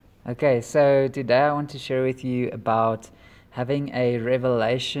Okay, so today I want to share with you about having a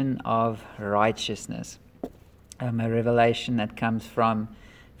revelation of righteousness, a revelation that comes from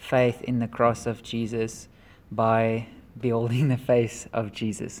faith in the cross of Jesus by beholding the face of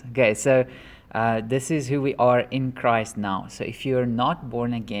Jesus. Okay, so this is who we are in Christ now. So if you're not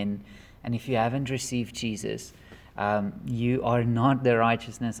born again and if you haven't received Jesus, you are not the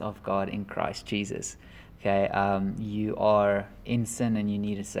righteousness of God in Christ Jesus. Okay, you are in sin and you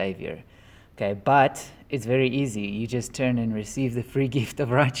need a Savior. Okay, but it's very easy. You just turn and receive the free gift of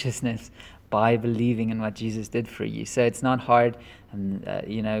righteousness by believing in what Jesus did for you. So it's not hard. And,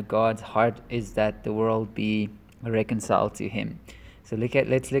 God's heart is that the world be reconciled to Him. So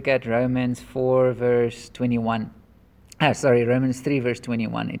let's look at Romans 4 verse 21. Romans 3 verse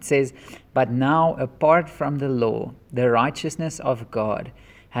 21. It says, "But now apart from the law, the righteousness of God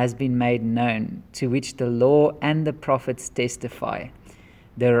has been made known, to which the law and the prophets testify.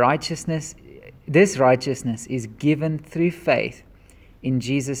 This righteousness is given through faith in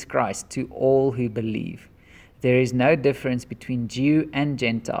Jesus Christ to all who believe. There is no difference between Jew and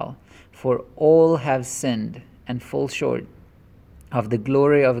Gentile, for all have sinned and fall short of the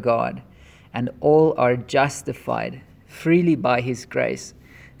glory of God, and all are justified freely by His grace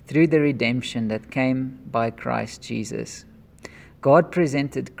through the redemption that came by Christ Jesus. God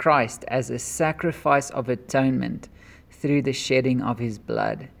presented Christ as a sacrifice of atonement through the shedding of His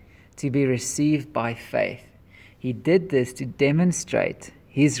blood, to be received by faith. He did this to demonstrate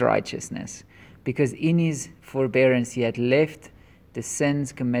His righteousness, because in His forbearance He had left the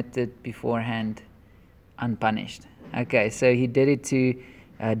sins committed beforehand unpunished." Okay, so He did it to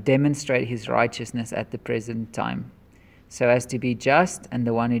demonstrate His righteousness at the present time, so as to be just and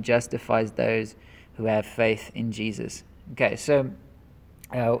the one who justifies those who have faith in Jesus. Okay, so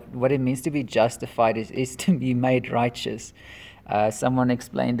what it means to be justified is to be made righteous. Someone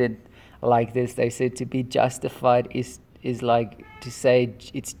explained it like this. They said to be justified is like to say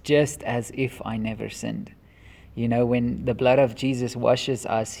it's just as if I never sinned. You know, when the blood of Jesus washes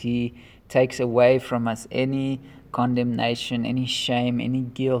us, He takes away from us any condemnation, any shame, any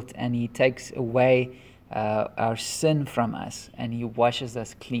guilt, and He takes away our sin from us, and He washes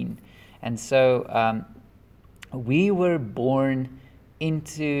us clean. And so we were born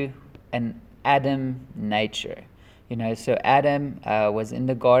into an Adam nature. So Adam was in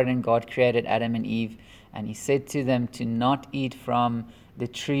the garden. God created Adam and Eve, and He said to them to not eat from the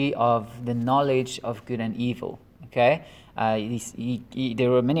tree of the knowledge of good and evil. Okay,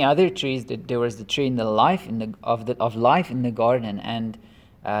 there were many other trees. There was the tree of life in the garden, and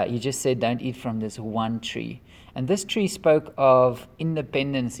He just said, don't eat from this one tree. And this tree spoke of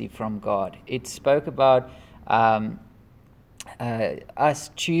independency from God. It spoke about us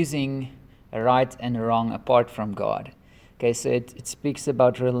choosing right and wrong apart from God. Okay, so it speaks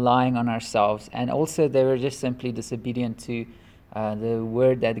about relying on ourselves, and also they were just simply disobedient to the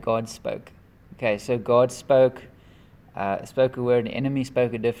word that God spoke. Okay, so God spoke a word, the enemy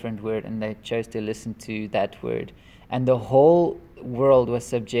spoke a different word, and they chose to listen to that word. And the whole world was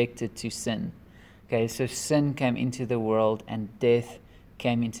subjected to sin. Okay, so sin came into the world, and death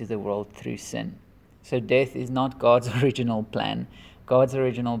came into the world through sin. So death is not God's original plan. God's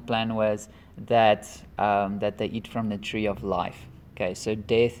original plan was that they eat from the tree of life. Okay, so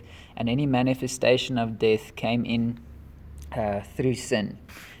death and any manifestation of death came in through sin.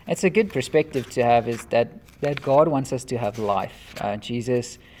 It's a good perspective to have, is that God wants us to have life.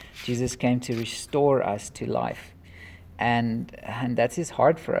 Jesus came to restore us to life, and that's His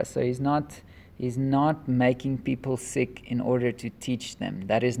heart for us. So He's not making people sick in order to teach them.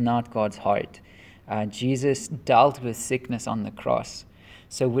 That is not God's heart. Jesus dealt with sickness on the cross.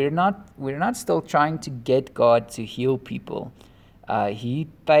 So we're not still trying to get God to heal people. He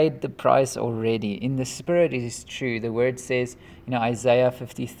paid the price already. In the Spirit it is true. The word says, Isaiah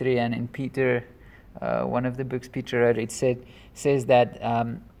 53, and in Peter, one of the books Peter wrote, it says that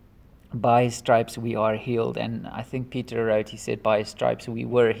by His stripes we are healed. And I think Peter wrote, he said, by His stripes we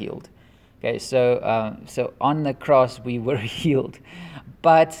were healed. Okay, so on the cross we were healed.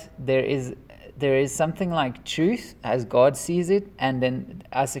 But there is something like truth as God sees it, and then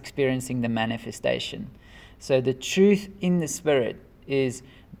us experiencing the manifestation. So the truth in the Spirit is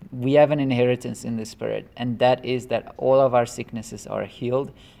we have an inheritance in the Spirit, and that is that all of our sicknesses are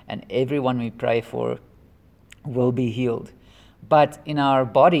healed, and everyone we pray for will be healed. But in our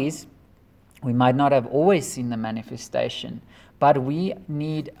bodies, we might not have always seen the manifestation, but we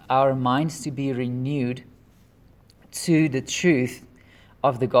need our minds to be renewed to the truth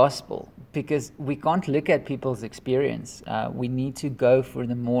of the gospel, because we can't look at people's experience. We need to go for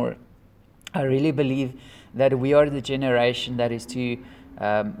the more. I really believe that we are the generation that is to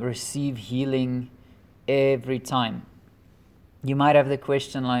receive healing every time. You might have the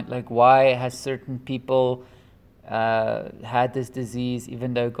question like why has certain people had this disease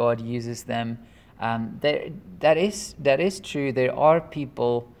even though God uses them? That is true. There are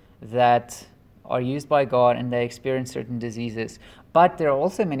people that are used by God and they experience certain diseases. But there are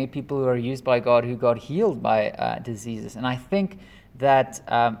also many people who are used by God who got healed by diseases. And I think that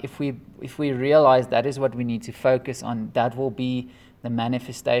if we realize that is what we need to focus on, that will be the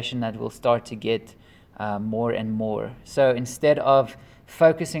manifestation that we'll start to get more and more. So instead of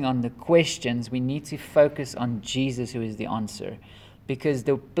focusing on the questions, we need to focus on Jesus, who is the answer. Because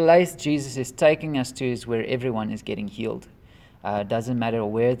the place Jesus is taking us to is where everyone is getting healed. Doesn't matter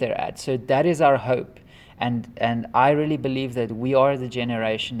where they're at. So that is our hope. And I really believe that we are the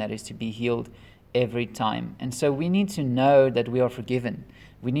generation that is to be healed every time. And so we need to know that we are forgiven.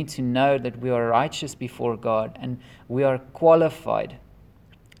 We need to know that we are righteous before God and we are qualified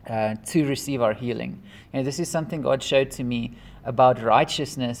to receive our healing. And this is something God showed to me about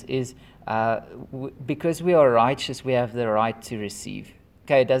righteousness is because we are righteous, we have the right to receive.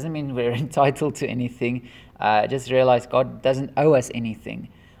 Okay, it doesn't mean we're entitled to anything. Just realize God doesn't owe us anything.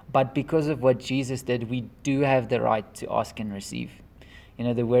 But because of what Jesus did, we do have the right to ask and receive. You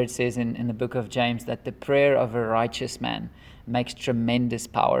know, the word says in the book of James that the prayer of a righteous man makes tremendous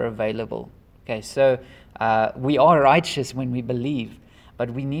power available. Okay, so we are righteous when we believe, but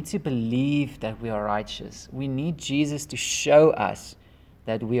we need to believe that we are righteous. We need Jesus to show us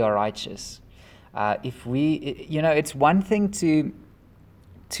that we are righteous. It's one thing to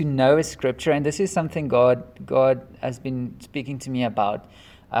know a scripture, and this is something God has been speaking to me about.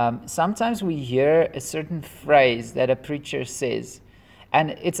 Sometimes we hear a certain phrase that a preacher says,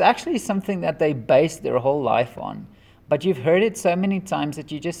 and it's actually something that they base their whole life on. But you've heard it so many times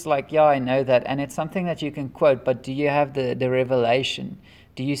that you're just like, yeah, I know that. And it's something that you can quote, but do you have the revelation?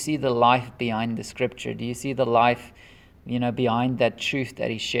 Do you see the life behind the scripture? Do you see the life, behind that truth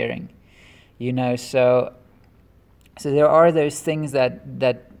that he's sharing? So there are those things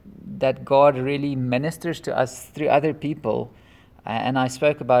that God really ministers to us through other people. And I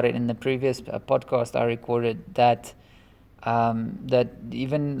spoke about it in the previous podcast I recorded, that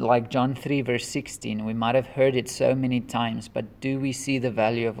even like John 3 verse 16, we might have heard it so many times, but do we see the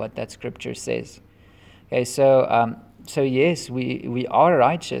value of what that scripture says? Okay, so yes, we are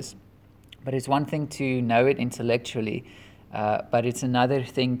righteous, but it's one thing to know it intellectually, but it's another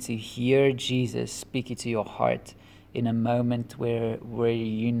thing to hear Jesus speak it to your heart in a moment where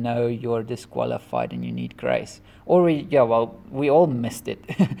you know you're disqualified and you need grace. Or we all missed it.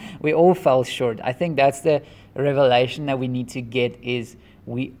 We all fell short. I think that's the revelation that we need to get, is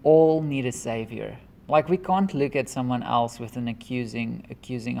we all need a savior. Like, we can't look at someone else with an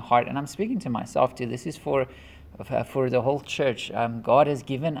accusing heart. And I'm speaking to myself too. This is for the whole church. God has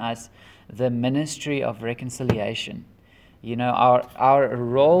given us the ministry of reconciliation. Our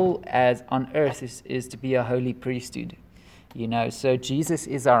role as on earth is to be a holy priesthood. So Jesus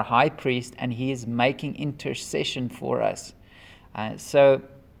is our high priest and he is making intercession for us. So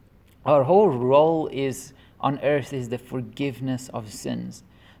our whole role is on earth is the forgiveness of sins.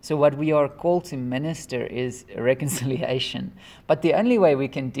 So what we are called to minister is reconciliation. But the only way we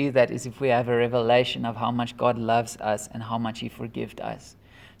can do that is if we have a revelation of how much God loves us and how much he forgived us.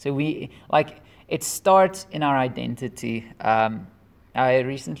 So it starts in our identity. I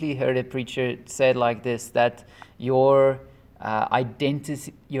recently heard a preacher say it like this, that your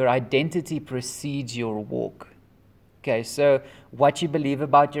identity precedes your walk. Okay, so what you believe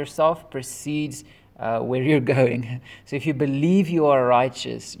about yourself precedes where you're going. So if you believe you are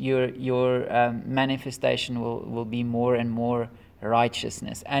righteous, your manifestation will be more and more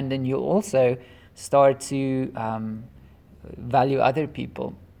righteousness. And then you'll also start to value other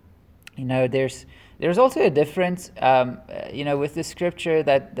people. There's also a difference, with the scripture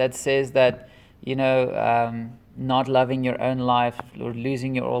that says that, not loving your own life or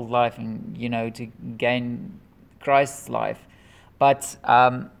losing your old life and, to gain Christ's life. But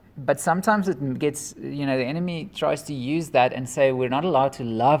sometimes it gets, the enemy tries to use that and say we're not allowed to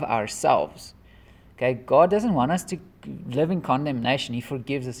love ourselves. Okay, God doesn't want us to live in condemnation. He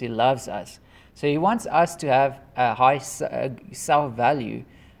forgives us. He loves us. So he wants us to have a high self-value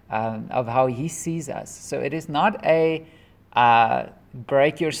of how he sees us. So it is not a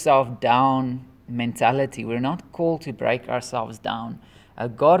break yourself down mentality. We're not called to break ourselves down.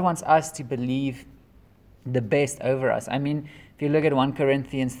 God wants us to believe the best over us. I mean, if you look at 1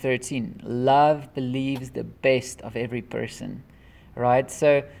 Corinthians 13, love believes the best of every person, right?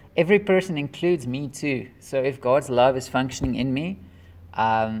 So every person includes me too. So if God's love is functioning in me,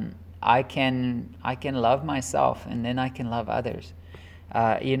 I can love myself, and then I can love others.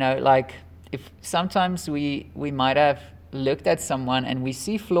 Like if sometimes we might have looked at someone and we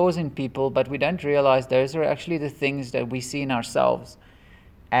see flaws in people, but we don't realize those are actually the things that we see in ourselves.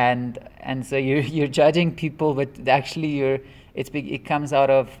 And so you're judging people, but actually it comes out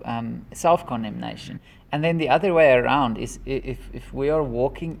of self-condemnation. And then the other way around is if we are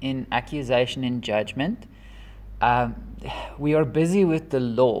walking in accusation and judgment, we are busy with the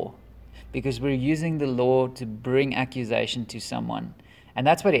law, because we're using the law to bring accusation to someone. And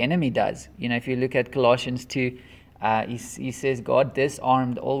that's what the enemy does. If you look at Colossians 2, he says God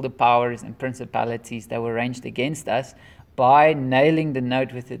disarmed all the powers and principalities that were ranged against us by nailing the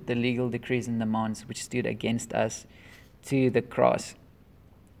note with it, the legal decrees and demands which stood against us, to the cross.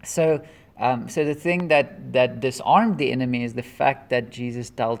 So the thing that disarmed the enemy is the fact that Jesus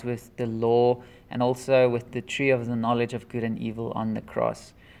dealt with the law and also with the tree of the knowledge of good and evil on the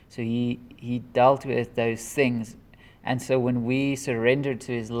cross. So he dealt with those things. And so when we surrender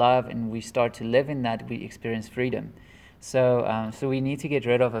to his love and we start to live in that, we experience freedom. So we need to get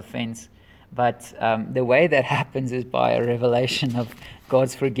rid of offense. But the way that happens is by a revelation of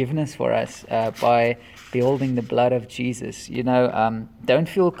God's forgiveness for us, by beholding the blood of Jesus. Don't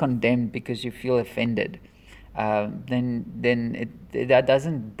feel condemned because you feel offended. Then that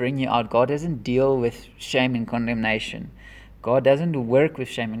doesn't bring you out. God doesn't deal with shame and condemnation. God doesn't work with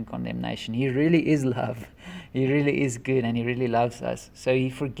shame and condemnation. He really is love. He really is good, and he really loves us. So he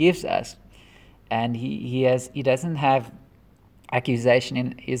forgives us, and he doesn't have accusation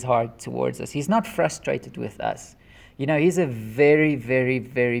in his heart towards us. He's not frustrated with us. He's a very, very,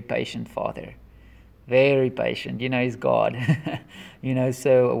 very patient Father. Very patient. He's God.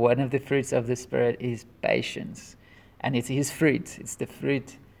 So one of the fruits of the Spirit is patience. And it's his fruit. It's the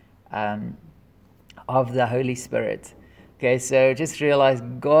fruit of the Holy Spirit. Okay, so just realize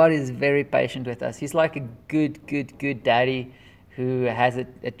God is very patient with us. He's like a good daddy who has a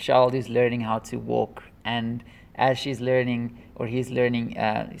child who's learning how to walk. And as she's learning or he's learning,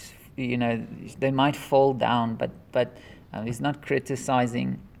 they might fall down, but he's not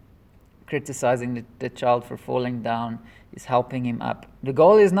criticizing the child for falling down. He's helping him up. The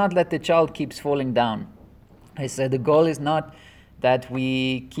goal is not that the child keeps falling down. So the goal is not that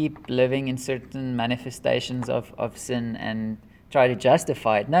we keep living in certain manifestations of sin and try to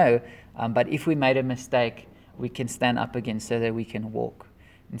justify it. No, but if we made a mistake, we can stand up again so that we can walk.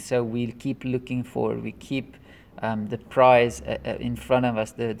 And so we keep looking forward. We keep the prize in front of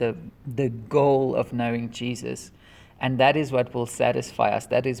us, the goal of knowing Jesus. And that is what will satisfy us.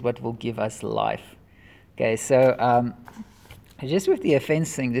 That is what will give us life. Okay, so just with the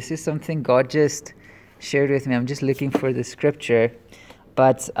offense thing, this is something God just shared with me. I'm just looking for the scripture,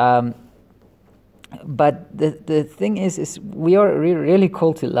 but the thing is we are really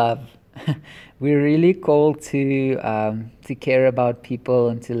called to love. We're really called to care about people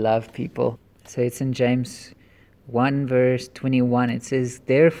and to love people. So it's in James 1 verse 21. It says,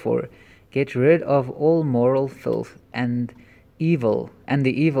 "Therefore, get rid of all moral filth and evil, and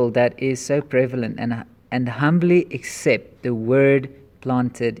the evil that is so prevalent, and humbly accept the word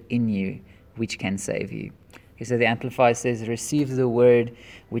planted in you, which can save you." Okay, so the Amplified says, "Receive the word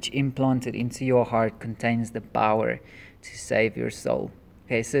which implanted into your heart contains the power to save your soul."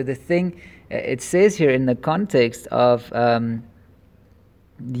 Okay, so the thing, it says here in the context of,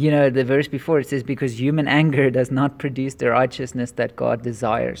 the verse before, it says, because human anger does not produce the righteousness that God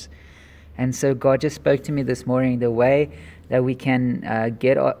desires. And so God just spoke to me this morning, the way that we can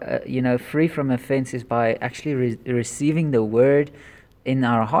get free from offense is by actually receiving the word in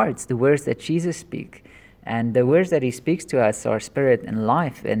our hearts, the words that Jesus speaks. And the words that he speaks to us are spirit and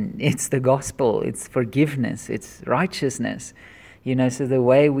life, and it's the gospel, it's forgiveness, it's righteousness. So the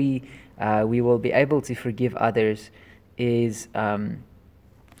way we will be able to forgive others is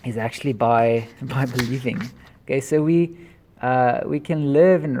actually by believing. Okay, so we can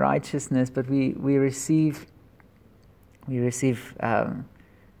live in righteousness, but we receive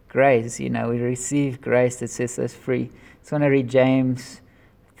grace. We receive grace that sets us free. So I want to read James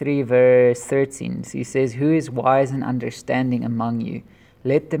 3 verse 13. So he says, "Who is wise and understanding among you?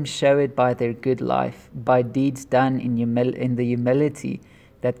 Let them show it by their good life, by deeds done in the humility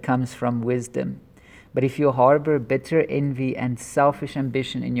that comes from wisdom. But if you harbor bitter envy and selfish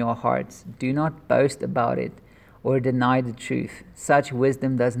ambition in your hearts, do not boast about it or deny the truth. Such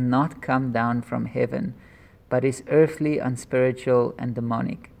wisdom does not come down from heaven, but is earthly, unspiritual, and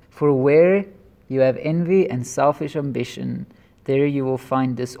demonic. For where you have envy and selfish ambition, there you will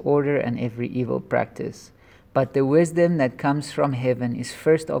find disorder and every evil practice. But the wisdom that comes from heaven is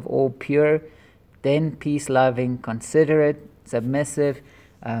first of all pure, then peace-loving, considerate, submissive,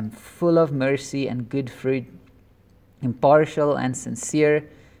 full of mercy and good fruit, impartial and sincere,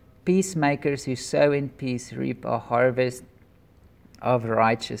 peacemakers who sow in peace reap a harvest of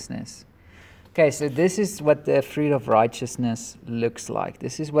righteousness. Okay, so this is what the fruit of righteousness looks like.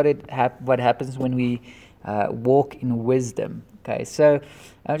 This is what what happens when we walk in wisdom. Okay, so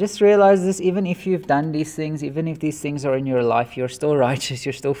just realize this, even if you've done these things, even if these things are in your life, you're still righteous,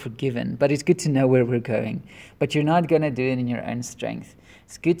 you're still forgiven. But it's good to know where we're going. But you're not going to do it in your own strength.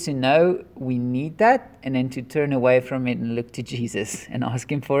 It's good to know we need that, and then to turn away from it and look to Jesus and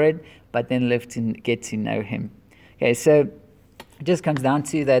ask Him for it, but then live to get to know Him. Okay, so it just comes down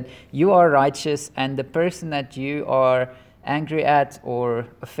to that you are righteous, and the person that you are angry at or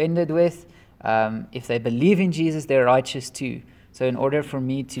offended with, if they believe in Jesus, they're righteous too. So in order for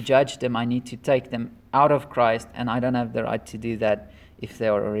me to judge them, I need to take them out of Christ, and I don't have the right to do that if they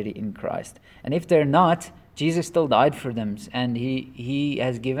are already in Christ. And if they're not, Jesus still died for them, and he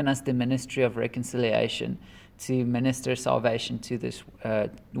has given us the ministry of reconciliation to minister salvation to this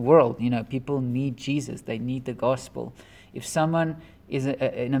world. People need Jesus. They need the gospel. If someone is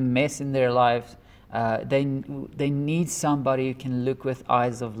in a mess in their lives, they need somebody who can look with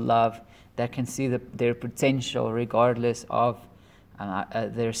eyes of love, that can see their potential regardless of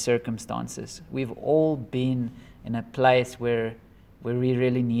their circumstances. We've all been in a place where we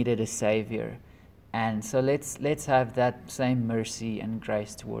really needed a Savior. And so let's have that same mercy and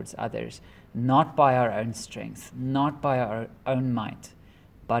grace towards others, not by our own strength, not by our own might,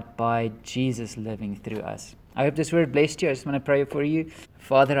 but by Jesus living through us. I hope this word blessed you. I just want to pray for you.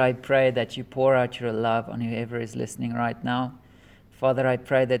 Father, I pray that you pour out your love on whoever is listening right now. Father, I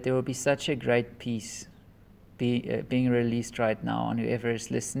pray that there will be such a great peace being released right now on whoever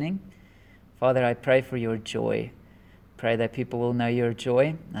is listening. Father, I pray for your joy. Pray that people will know your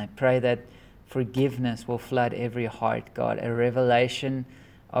joy. I pray that forgiveness will flood every heart, God, a revelation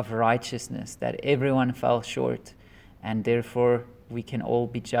of righteousness, that everyone fell short, and therefore we can all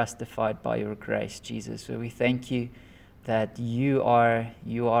be justified by your grace, Jesus. So we thank you that you are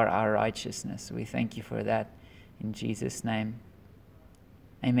our righteousness. We thank you for that in Jesus' name.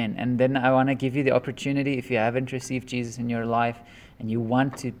 Amen. And then I want to give you the opportunity, if you haven't received Jesus in your life and you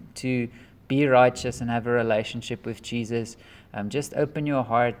want to be righteous and have a relationship with Jesus, just open your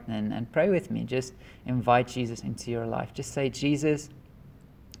heart and pray with me. Just invite Jesus into your life. Just say, Jesus,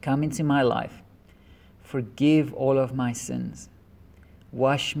 come into my life. Forgive all of my sins.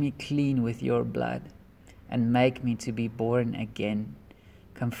 Wash me clean with your blood and make me to be born again.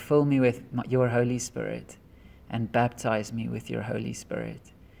 Come fill me with your Holy Spirit and baptize me with your Holy Spirit.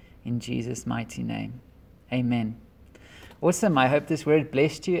 In Jesus' mighty name. Amen. Awesome. I hope this word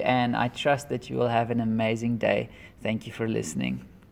blessed you, and I trust that you will have an amazing day. Thank you for listening.